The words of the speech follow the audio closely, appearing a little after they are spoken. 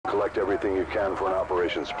Collect everything you can for an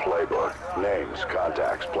operations playbook. Names,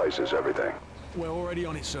 contacts, places, everything. We're already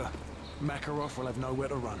on it, sir. Makarov will have nowhere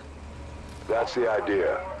to run. That's the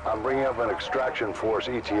idea. I'm bringing up an extraction force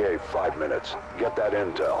ETA 5 minutes. Get that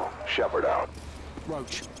intel. Shepard out.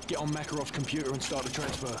 Roach, get on Makarov's computer and start the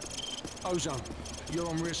transfer. Ozone, you're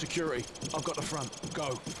on rear security. I've got the front.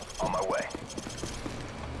 Go. On my way.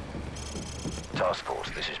 Task Force,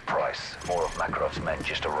 this is Price. More of Makarov's men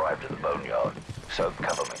just arrived at the boneyard. So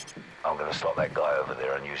cover me. I'm gonna slot that guy over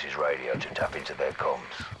there and use his radio to tap into their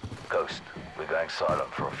comms. Ghost, we're going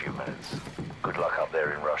silent for a few minutes. Good luck up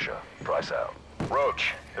there in Russia. Price out.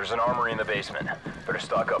 Roach, there's an armory in the basement. Better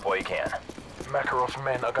stock up while you can. Makarov's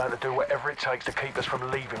men are going to do whatever it takes to keep us from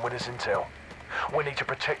leaving with this intel. We need to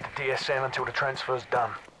protect the DSM until the transfer's done.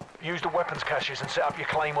 Use the weapons caches and set up your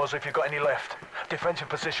claymores if you've got any left. Defensive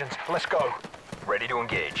positions, let's go. Ready to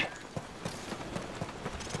engage.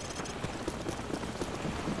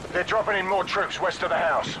 They're dropping in more troops west of the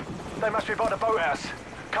house. They must be by the boathouse.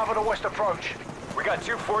 Cover the west approach. We got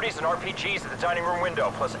 240s and RPGs at the dining room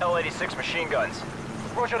window, plus L-86 machine guns.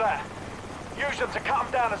 Roger that. Use them to cut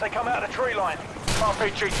them down as they come out of the tree line.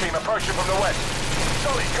 RPG team approaching from the west.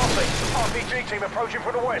 Solid copy. RPG team approaching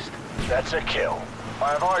from the west. That's a kill.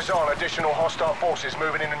 I have eyes on additional hostile forces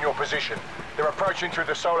moving in your position. They're approaching through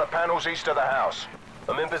the solar panels east of the house.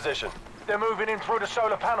 I'm in position. They're moving in through the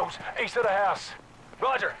solar panels east of the house.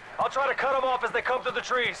 Roger. I'll try to cut them off as they come through the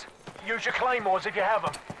trees. Use your claymores if you have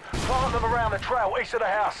them. Plant them around the trail east of the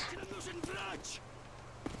house.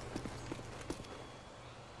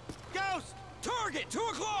 Ghost! Target! 2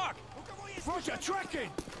 o'clock! Roger, tracking!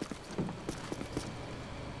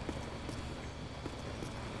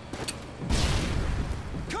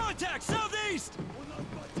 Contact! Southeast!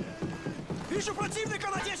 Вижу противника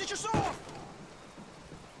на 10 часов!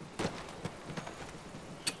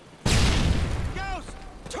 Ghost!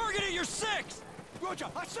 Target at your 6! Roger,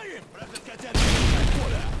 I see him!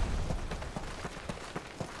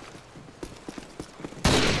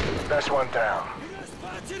 That's one down.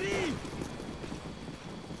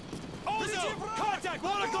 Ozone! Contact!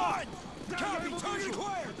 1 o'clock! Copy! Target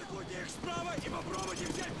acquired! Справа и попробуйте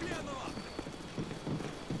взять пленного!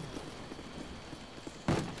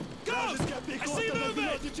 Go! I see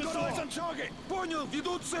movement! Guys on target! Понял,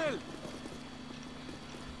 веду цель!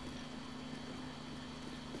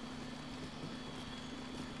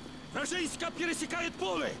 Вражеская пересекает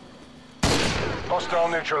поле! Hostile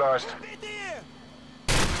neutralized.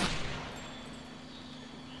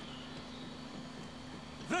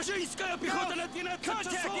 Вражеская пехота на 12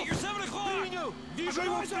 часов! Contact! You're 7 o'clock! Принял! Вижу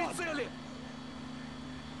его в прицеле!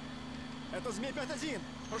 Это Змей 5-1.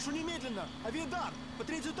 Прошу немедленно. Авиадар по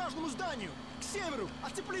третьеэтажному зданию. К северу,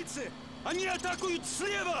 от теплицы. Они атакуют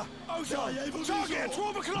слева! Да, я его вижу! Target,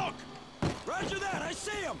 12 o'clock! Roger that, I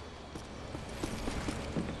see him!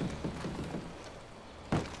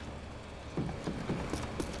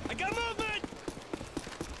 I got movement!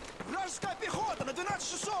 Вражеская пехота на 12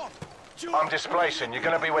 часов! I'm displacing. You're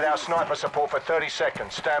going to be without sniper support for 30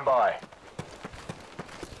 seconds. Stand by.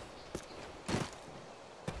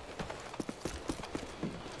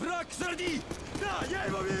 Враг сзади! Да, я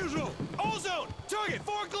его вижу! Ozone! Target,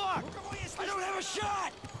 4 o'clock! I don't have a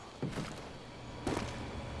shot!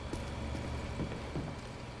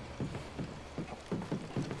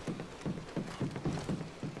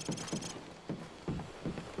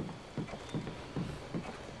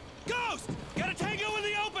 Ghost! Got a tango in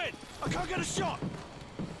the open! I can't get a shot!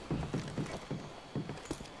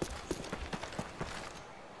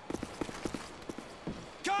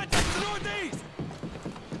 Contact to the northeast!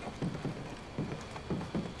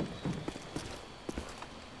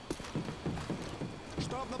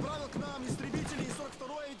 Штаб направил к нам истребителей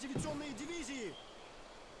 42-й дивизионной дивизии.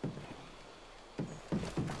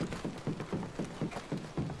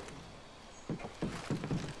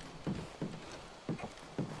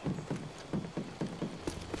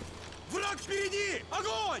 Враг впереди!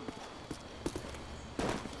 Огонь!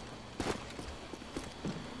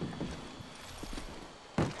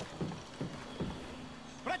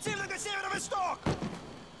 Противник на северо-восток!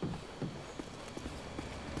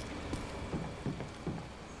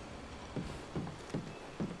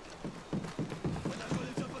 Мы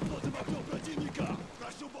находимся под плотным окном противника!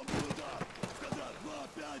 Прошу бомбовый удар! В квадрат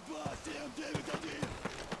 2-5-2-7-9-1!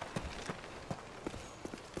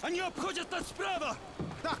 Они обходят нас справа!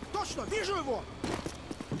 Так, точно! Вижу его!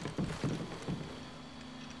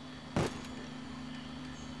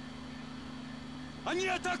 Они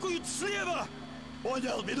атакуют слева!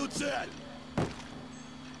 Понял, веду цель!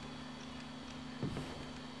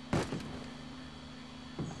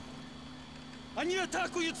 Они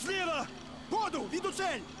атакуют слева! Воду! Веду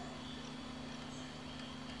цель!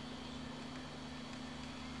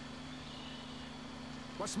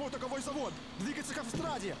 8-й таковой завод! Двигаться к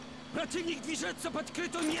автостраде! Противник движется по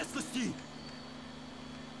открытой местности!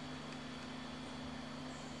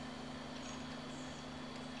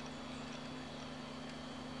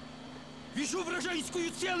 Вижу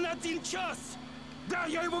вражескую цель на 1 час! Да,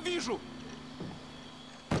 я его вижу!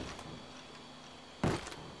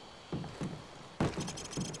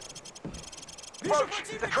 Roach,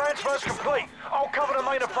 the transfer's complete. I'll cover the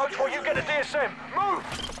main approach while you get the DSM. Move!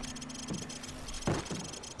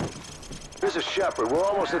 This is Shepard. We're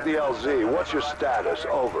almost at the LZ. What's your status?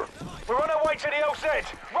 Over. We're on our way to the LZ.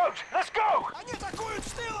 Roach, let's go! Они атакуют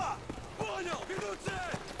с тыла! Понял! Ведут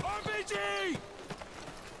цель! RPG!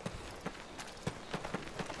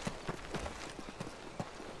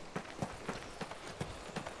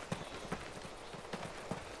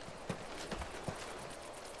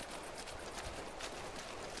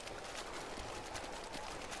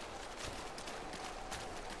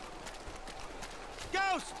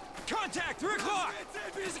 Ghost! Contact! 3 o'clock!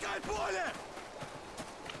 Цель пересекает поле!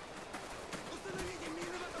 Установите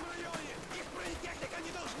мины в этом районе! Их бронетехника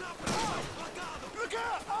не должна прорвать блокаду! Look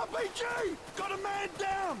out! RPG! Got a man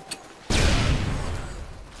down!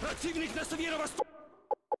 Противник на северо-востоке!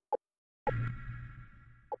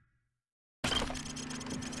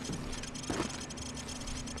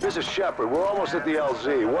 This is Shepard. We're almost at the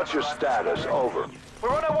LZ. What's your status? Over. We're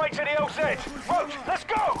on our way to the LZ. Roach, let's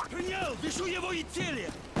go! Принял! Вижу его и цели!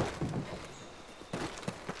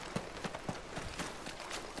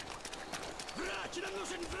 Врач! Нам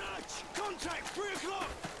нужен врач! Контакт! 3 o'clock!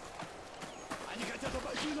 Они хотят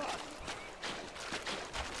обойти нас!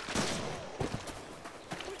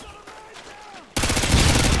 We got a man down!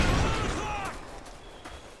 3 o'clock!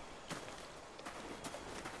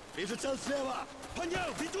 Вижу цель слева!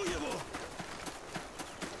 Понял! Веду его!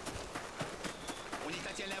 У них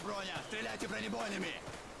нательная броня! Стреляйте бронебойными!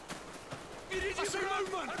 Впереди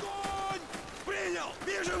фронтмен! Огонь! Принял!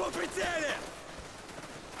 Вижу его в прицеле!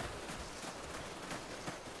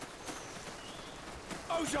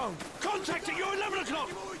 Ozone! Contacting you at 11 o'clock!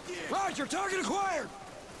 Roger, target acquired!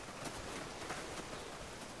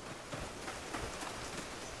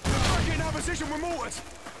 Target in our position with mortars!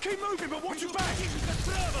 Keep moving, but watch your back!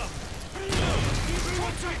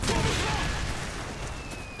 Contact! 12 o'clock!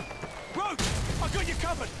 Roach! I got you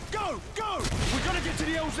covered! Go! Go! We've got to get to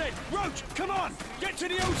the LZ! Roach, come on! Get to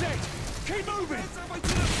the LZ! Keep moving!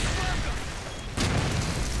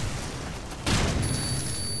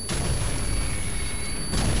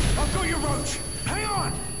 I've got you, Roach! Hang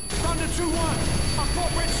on! Thunder 2-1! I've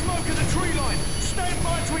got red smoke at the tree line! Stand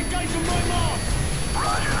by to engage on my mark!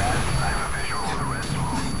 Roger that. I have a visual of the red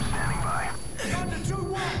smoke. Standing by. Thunder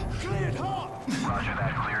 2-1! Cleared hot! Roger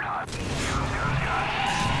that. Cleared hot.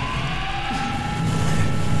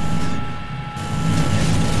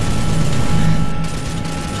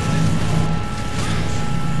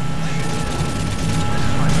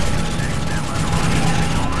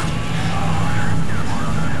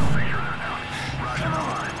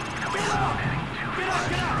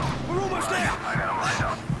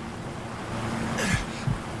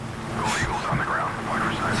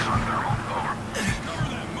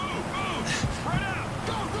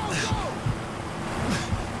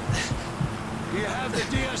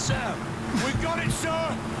 Scott. We got it,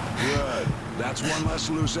 sir! Good. That's one less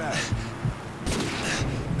loose end.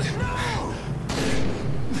 No!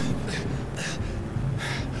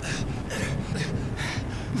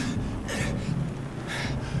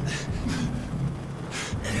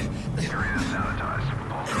 Area sanitized.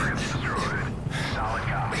 All targets destroyed. Solid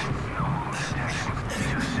copy. No movement detected.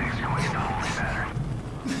 2-6 going into holding pattern.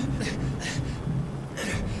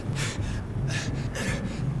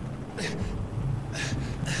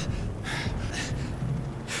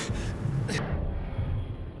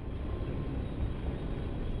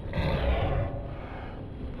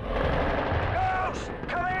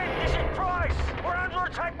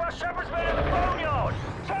 Shepard's men in the boneyard!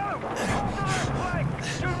 2! Hold the left flank!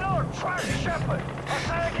 Do not trust Shepard! I'll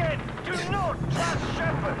say again, do not trust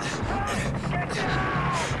Shepard! 3! Get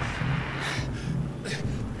down!